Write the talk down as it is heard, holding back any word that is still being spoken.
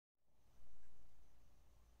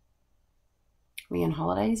we in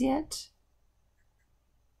holidays yet?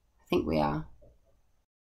 I think we are.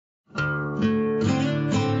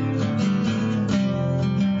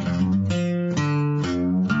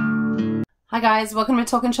 Hi guys, welcome to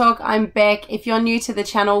Talk and Chalk. I'm Beck. If you're new to the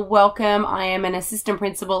channel, welcome. I am an assistant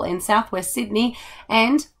principal in Southwest Sydney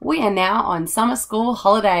and we are now on summer school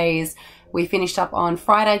holidays. We finished up on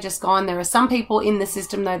Friday just gone. There are some people in the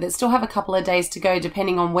system though that still have a couple of days to go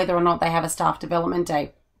depending on whether or not they have a staff development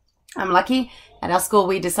day. I'm lucky. At our school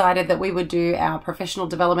we decided that we would do our professional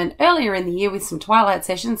development earlier in the year with some twilight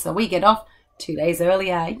sessions, so we get off 2 days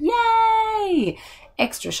earlier. Yay!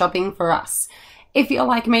 Extra shopping for us. If you're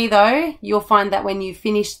like me though, you'll find that when you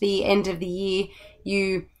finish the end of the year,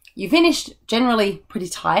 you finished generally pretty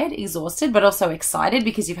tired, exhausted, but also excited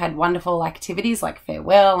because you've had wonderful activities like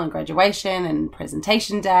farewell and graduation and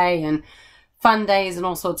presentation day and fun days and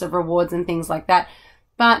all sorts of rewards and things like that.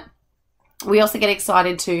 But we also get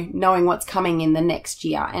excited to knowing what's coming in the next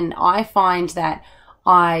year. And I find that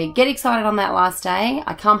I get excited on that last day,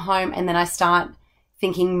 I come home and then I start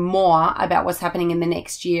thinking more about what's happening in the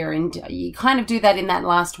next year. And you kind of do that in that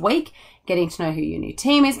last week, getting to know who your new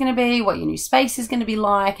team is going to be, what your new space is going to be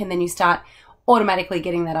like, and then you start automatically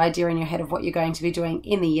getting that idea in your head of what you're going to be doing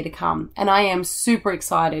in the year to come. And I am super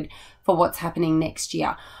excited for what's happening next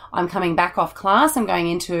year. I'm coming back off class. I'm going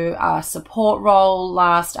into a support role,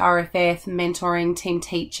 last RFF, mentoring, team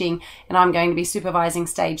teaching, and I'm going to be supervising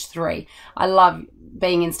stage 3. I love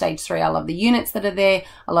being in stage 3. I love the units that are there.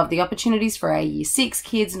 I love the opportunities for our year 6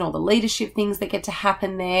 kids and all the leadership things that get to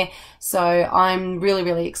happen there. So I'm really,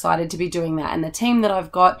 really excited to be doing that. And the team that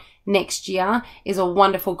I've got next year is a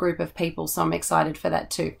wonderful group of people. So I'm excited for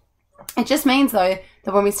that too. It just means though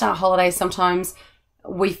that when we start holidays, sometimes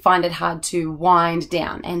we find it hard to wind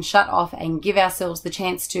down and shut off and give ourselves the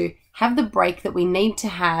chance to have the break that we need to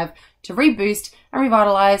have to reboost and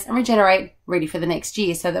revitalize and regenerate, ready for the next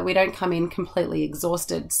year so that we don't come in completely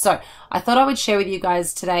exhausted. So I thought I would share with you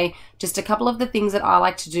guys today just a couple of the things that I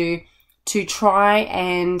like to do to try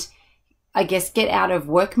and, I guess, get out of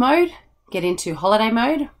work mode, get into holiday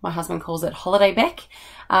mode. My husband calls it holiday Beck.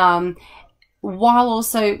 While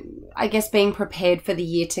also, I guess, being prepared for the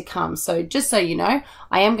year to come. So just so you know,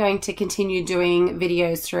 I am going to continue doing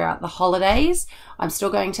videos throughout the holidays. I'm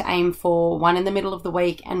still going to aim for one in the middle of the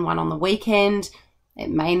week and one on the weekend.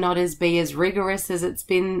 It may not be as rigorous as it's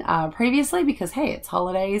been previously because, hey, it's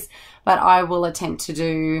holidays, but I will attempt to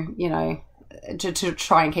do, you know, to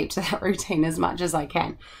try and keep to that routine as much as I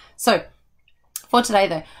can. So for today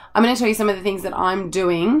though, I'm going to tell you some of the things that I'm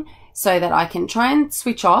doing so that I can try and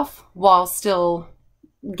switch off while still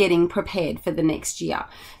getting prepared for the next year.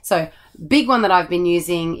 So big one that I've been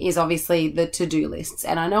using is obviously the to-do lists.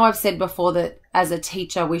 And I know I've said before that as a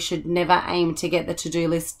teacher, we should never aim to get the to-do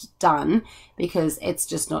list done because it's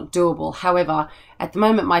just not doable. However, at the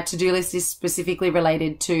moment, my to-do list is specifically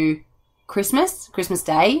related to Christmas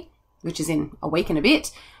Day, which is in a week and a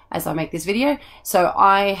bit as I make this video. So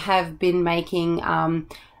I have been making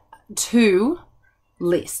 2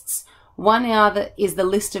 lists. One is the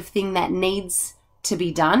list of things that needs to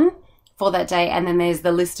be done for that day, and then there's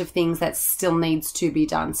the list of things that still needs to be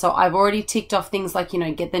done. So I've already ticked off things like, you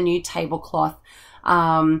know, get the new tablecloth,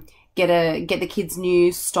 get the kids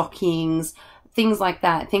new stockings, things like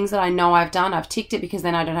that. Things that I know I've done, I've ticked it because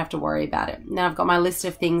then I don't have to worry about it. Now I've got my list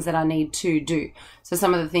of things that I need to do. So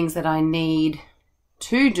some of the things that I need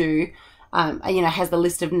to do, you know, has the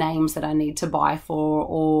list of names that I need to buy for,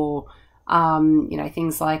 or you know,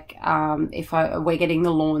 things like if we're getting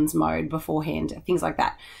the lawns mowed beforehand, things like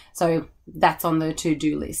that. So that's on the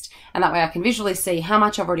to-do list. And that way I can visually see how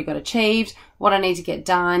much I've already got achieved, what I need to get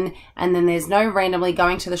done, and then there's no randomly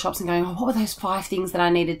going to the shops and going, oh, what were those 5 things that I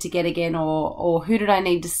needed to get again, or who did I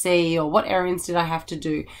need to see, or what errands did I have to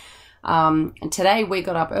do. And today we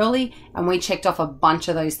got up early and we checked off a bunch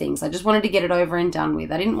of those things. I just wanted to get it over and done with.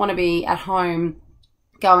 I didn't want to be at home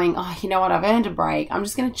going, oh, you know what, I've earned a break. I'm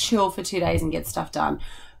just going to chill for 2 days and get stuff done.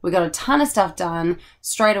 We got a ton of stuff done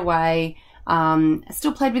straight away. I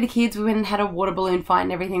still played with the kids. We went and had a water balloon fight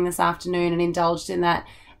and everything this afternoon and indulged in that.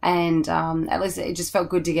 And at least it just felt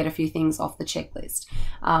good to get a few things off the checklist.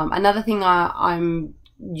 Another thing I'm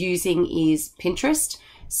using is Pinterest.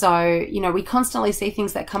 So, you know, we constantly see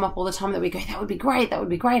things that come up all the time that we go, that would be great, that would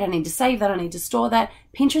be great. I need to save that, I need to store that.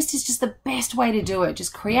 Pinterest is just the best way to do it.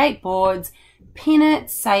 Just create boards, pin it,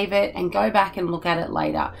 save it, and go back and look at it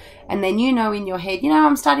later. And then you know in your head, you know,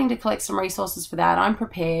 I'm starting to collect some resources for that. I'm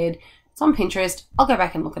prepared. It's on Pinterest. I'll go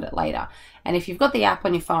back and look at it later. And if you've got the app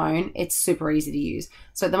on your phone, it's super easy to use.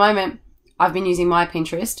 So at the moment, I've been using my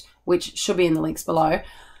Pinterest, which should be in the links below.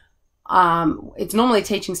 It's normally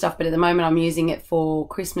teaching stuff, but at the moment I'm using it for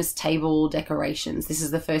Christmas table decorations. This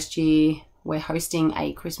is the first year we're hosting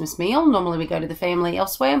a Christmas meal. Normally we go to the family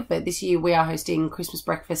elsewhere, but this year we are hosting Christmas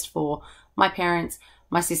breakfast for my parents,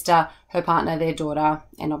 my sister, her partner, their daughter,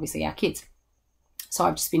 and obviously our kids. So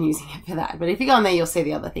I've just been using it for that. But if you go on there, you'll see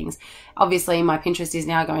the other things. Obviously, my Pinterest is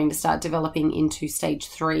now going to start developing into stage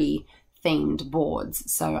 3 themed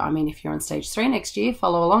boards. So, I mean, if you're on stage 3 next year,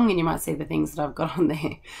 follow along and you might see the things that I've got on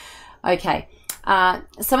there. Okay.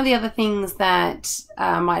 Some of the other things that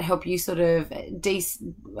might help you sort of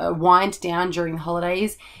wind down during the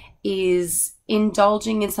holidays is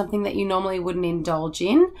indulging in something that you normally wouldn't indulge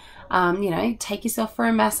in. You know, take yourself for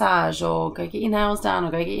a massage, or go get your nails done,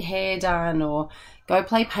 or go get your hair done, or go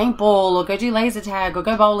play paintball, or go do laser tag, or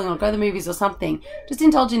go bowling, or go to the movies or something. Just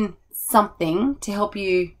indulge in something to help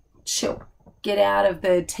you chill, get out of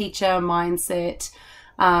the teacher mindset,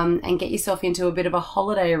 and get yourself into a bit of a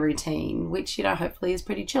holiday routine, which, you know, hopefully is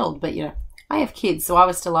pretty chilled. But, you know, I have kids, so I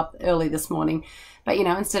was still up early this morning. But, you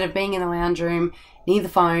know, instead of being in the lounge room, near the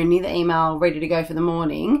phone, near the email, ready to go for the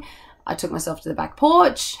morning, I took myself to the back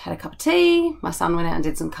porch, had a cup of tea. My son went out and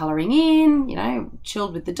did some colouring in, you know,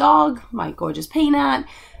 chilled with the dog, my gorgeous Peanut,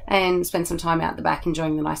 and spent some time out the back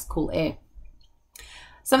enjoying the nice cool air.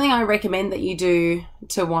 Something I recommend that you do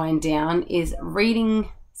to wind down is reading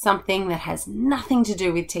something that has nothing to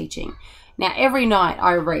do with teaching. Now, every night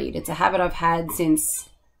I read. It's a habit I've had since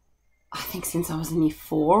I was in year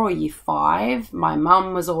 4 or year 5. My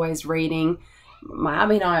mum was always reading. My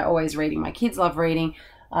hubby and I are always reading. My kids love reading.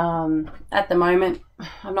 At the moment,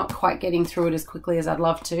 I'm not quite getting through it as quickly as I'd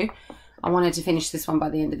love to. I wanted to finish this one by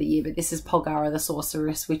the end of the year, but this is Polgara the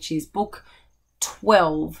Sorceress, which is book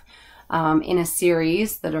 12 in a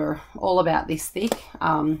series that are all about this thick.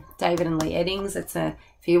 David and Lee Eddings.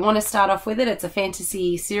 If you want to start off with it, it's a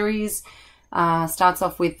fantasy series. Starts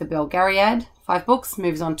off with the Belgariad, 5 books,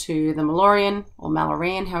 moves on to the Malorian, or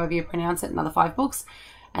Malorian, however you pronounce it, another 5 books.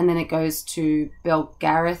 And then it goes to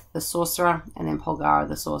Belgareth the Sorcerer, and then Polgara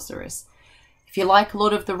the Sorceress. If you like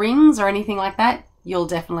Lord of the Rings or anything like that, you'll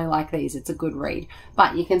definitely like these. It's a good read.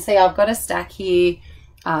 But you can see I've got a stack here.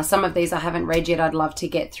 Some of these I haven't read yet. I'd love to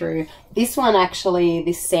get through. This one actually,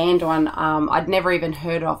 this sand one, I'd never even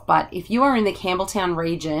heard of. But if you are in the Campbelltown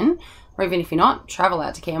region, or even if you're not, travel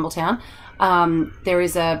out to Campbelltown. There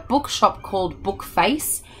is a bookshop called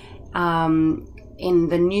Bookface in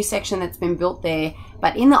the new section that's been built there.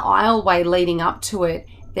 But in the aisleway leading up to it,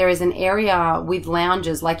 there is an area with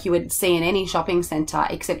lounges like you would see in any shopping centre,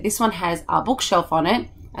 except this one has a bookshelf on it,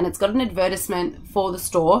 and it's got an advertisement for the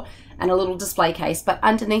store and a little display case, but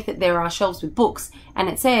underneath it there are shelves with books, and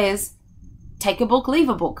it says, take a book, leave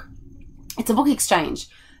a book. It's a book exchange.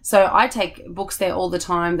 So I take books there all the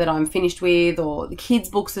time that I'm finished with, or the kids'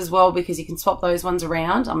 books as well, because you can swap those ones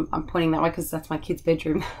around. I'm pointing that way because that's my kids'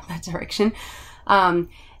 bedroom, that direction.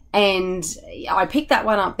 And I picked that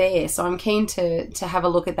one up there, so I'm keen to have a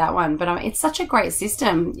look at that one. But it's such a great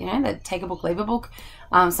system, you know, that take a book, leave a book.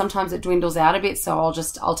 Sometimes it dwindles out a bit, so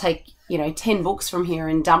I'll take, you know, 10 books from here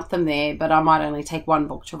and dump them there, but I might only take 1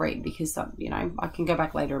 book to read because, you know, I can go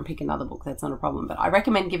back later and pick another book. That's not a problem. But I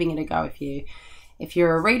recommend giving it a go if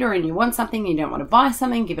you're a reader and you want something, you don't want to buy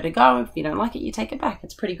something, give it a go. If you don't like it, you take it back.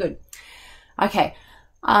 It's pretty good. Okay.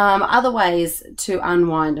 Other ways to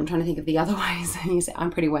unwind. I'm trying to think of the other ways. You see,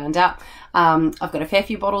 I'm pretty wound up. I've got a fair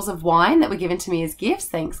few bottles of wine that were given to me as gifts.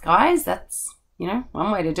 Thanks, guys. That's, you know,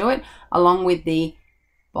 one way to do it. Along with the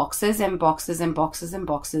boxes and boxes and boxes and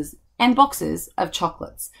boxes and boxes of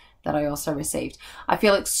chocolates that I also received. I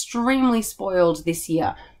feel extremely spoiled this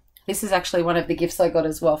year. This is actually one of the gifts I got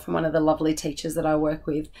as well from one of the lovely teachers that I work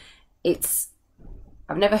with.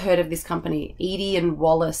 I've never heard of this company, Edie and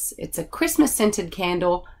Wallace. It's a Christmas scented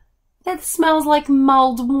candle that smells like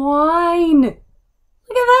mulled wine. Look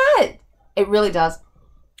at that. It really does.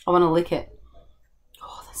 I want to lick it.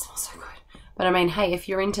 Oh, that smells so good. But I mean, hey, if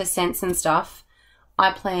you're into scents and stuff,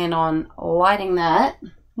 I plan on lighting that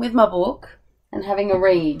with my book and having a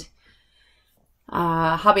read.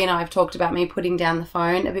 Hubby and I have talked about me putting down the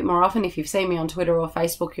phone a bit more often. If you've seen me on Twitter or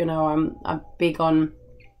Facebook, you know I'm big on,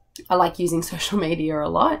 I like using social media a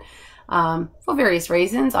lot for various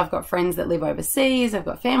reasons. I've got friends that live overseas. I've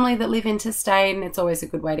got family that live interstate, and it's always a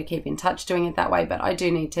good way to keep in touch doing it that way. But I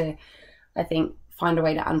do need to, I think, find a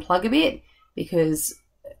way to unplug a bit, because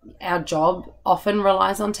our job often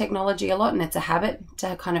relies on technology a lot, and it's a habit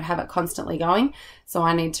to kind of have it constantly going. So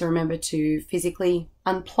I need to remember to physically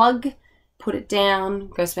unplug, put it down,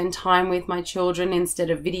 go spend time with my children instead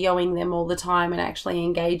of videoing them all the time and actually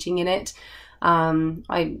engaging in it.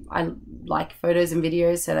 I like photos and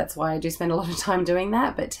videos, so that's why I do spend a lot of time doing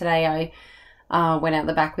that. But today Went out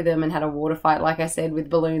the back with them and had a water fight, like I said, with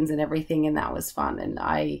balloons and everything, and that was fun. And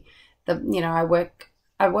I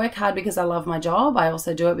work hard because I love my job. I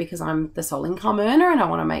also do it because I'm the sole income earner and I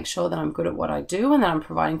want to make sure that I'm good at what I do and that I'm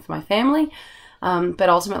providing for my family. But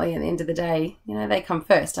ultimately, at the end of the day, they come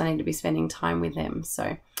first. I need to be spending time with them.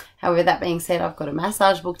 So, however, that being said, I've got a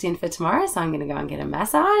massage booked in for tomorrow. So I'm going to go and get a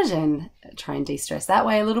massage and try and de-stress that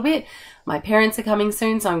way a little bit. My parents are coming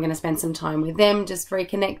soon, so I'm going to spend some time with them, just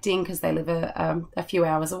reconnecting because they live a few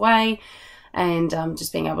hours away, and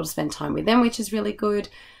just being able to spend time with them, which is really good.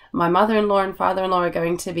 My mother-in-law and father-in-law are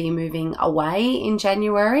going to be moving away in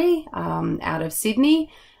January, out of Sydney.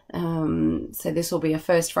 So this will be a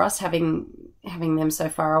first for us, having them so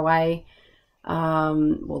far away.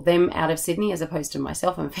 Well, them out of Sydney as opposed to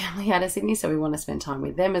myself and family out of Sydney. So we want to spend time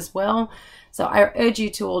with them as well. So I urge you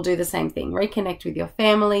to all do the same thing. Reconnect with your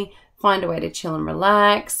family, find a way to chill and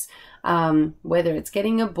relax. Whether it's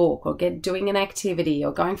getting a book or doing an activity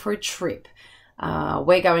or going for a trip.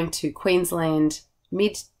 We're going to Queensland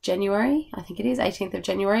mid-January, I think it is, 18th of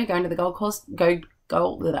January, going to the Gold Coast, going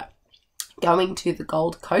to the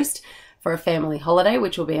Gold Coast for a family holiday,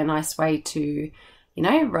 which will be a nice way to,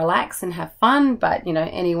 relax and have fun. But,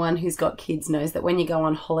 anyone who's got kids knows that when you go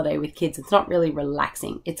on holiday with kids, it's not really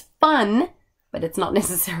relaxing. It's fun, but it's not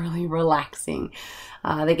necessarily relaxing.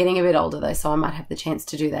 They're getting a bit older though, so I might have the chance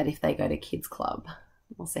to do that if they go to kids club.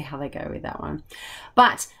 We'll see how they go with that one.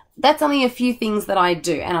 But that's only a few things that I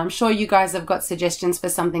do, and I'm sure you guys have got suggestions for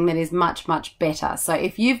something that is much, much better. So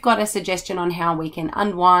if you've got a suggestion on how we can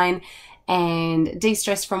unwind and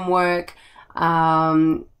de-stress from work,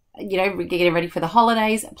 getting ready for the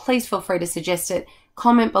holidays, please feel free to suggest it.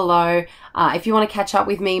 Comment below. If you want to catch up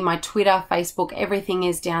with me, my Twitter, Facebook, everything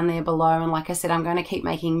is down there below. And like I said, I'm going to keep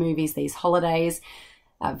making videos these holidays.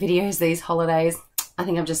 I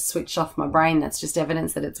think I've just switched off my brain. That's just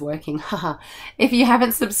evidence that it's working. If you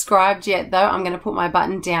haven't subscribed yet though, I'm going to put my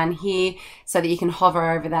button down here so that you can hover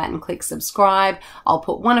over that and click subscribe. I'll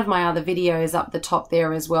put one of my other videos up the top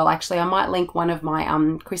there as well. Actually, I might link one of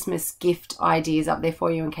my Christmas gift ideas up there for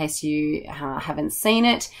you in case you haven't seen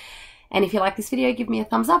it. And if you like this video, give me a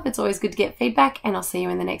thumbs up. It's always good to get feedback, and I'll see you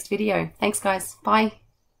in the next video. Thanks guys. Bye.